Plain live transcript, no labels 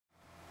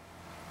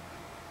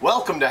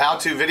Welcome to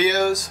how-to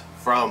videos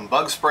from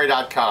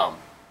Bugspray.com.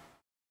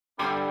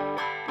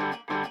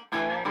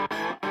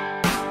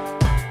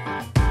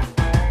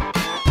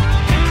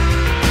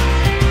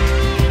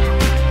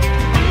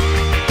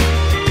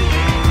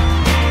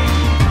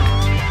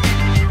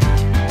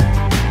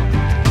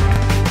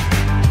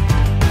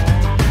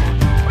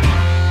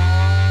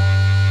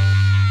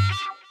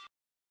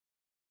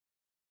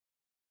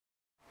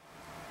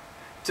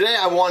 Today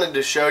I wanted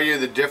to show you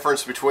the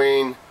difference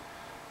between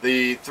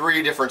the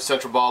three different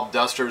Centro Bulb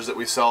dusters that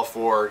we sell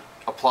for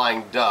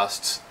applying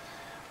dusts.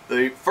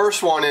 The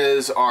first one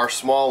is our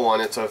small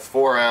one. It's a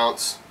 4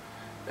 ounce.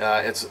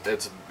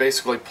 It's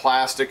basically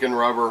plastic and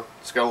rubber.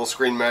 It's got a little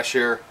screen mesh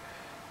here.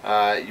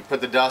 You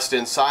put the dust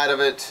inside of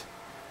it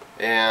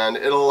and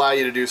it'll allow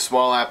you to do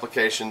small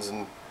applications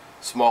and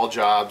small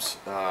jobs.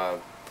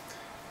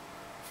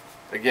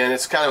 Again,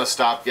 it's kind of a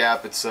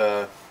stopgap. It's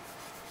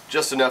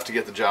just enough to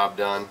get the job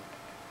done.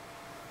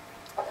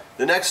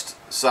 The next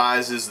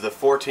size is the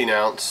 14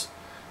 ounce.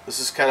 This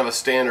is kind of a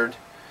standard.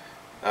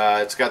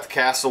 It's got the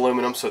cast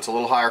aluminum, so it's a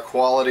little higher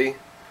quality.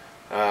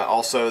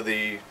 Also,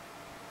 the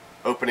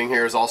opening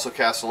here is also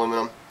cast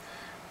aluminum.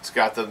 It's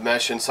got the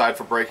mesh inside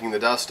for breaking the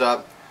dust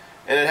up,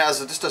 and it has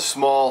just a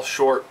small,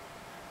 short,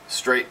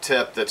 straight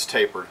tip that's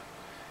tapered,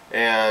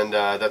 and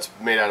that's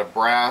made out of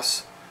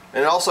brass.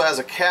 And it also has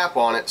a cap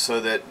on it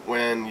so that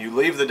when you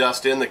leave the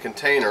dust in the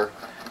container,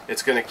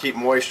 it's going to keep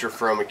moisture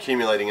from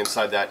accumulating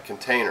inside that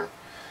container.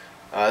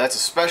 That's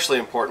especially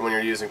important when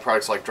you're using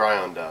products like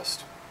dry-on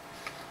dust.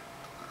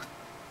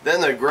 Then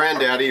the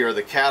granddaddy, or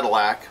the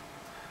Cadillac,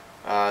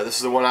 this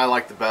is the one I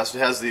like the best. It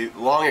has the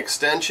long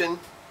extension.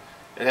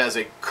 It has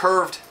a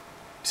curved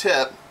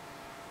tip,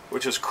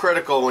 which is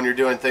critical when you're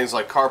doing things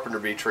like carpenter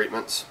bee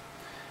treatments.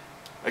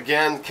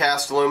 Again,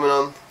 cast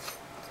aluminum.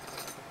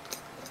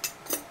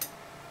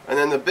 And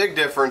then the big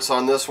difference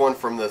on this one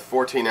from the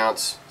 14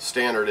 ounce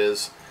standard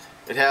is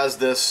it has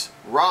this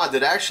rod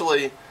that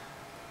actually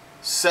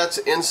sets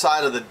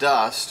inside of the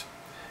dust,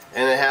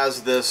 and it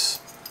has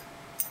this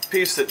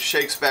piece that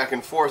shakes back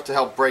and forth to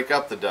help break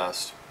up the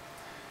dust.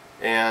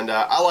 And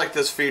I like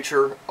this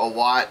feature a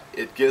lot.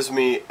 It gives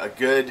me a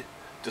good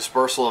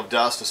dispersal of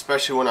dust,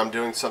 especially when I'm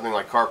doing something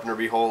like carpenter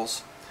bee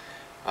holes.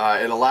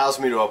 It allows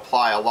me to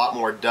apply a lot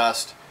more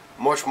dust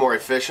much more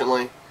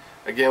efficiently.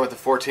 Again, with the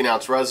 14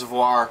 ounce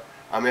reservoir,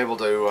 I'm able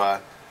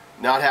to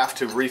not have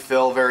to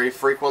refill very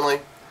frequently.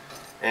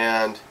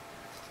 And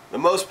the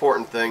most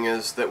important thing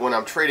is that when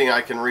I'm treating, I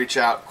can reach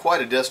out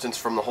quite a distance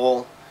from the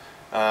hole,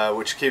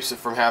 which keeps it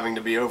from having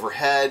to be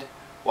overhead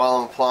while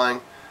I'm applying.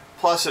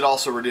 Plus, it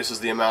also reduces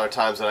the amount of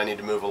times that I need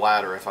to move a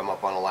ladder if I'm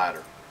up on a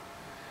ladder.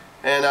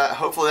 And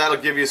hopefully that'll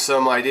give you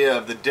some idea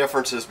of the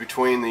differences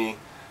between the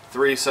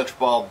three Centro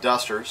Bulb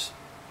dusters.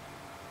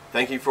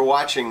 Thank you for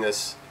watching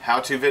this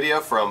how-to video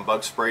from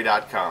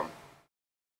Bugspray.com.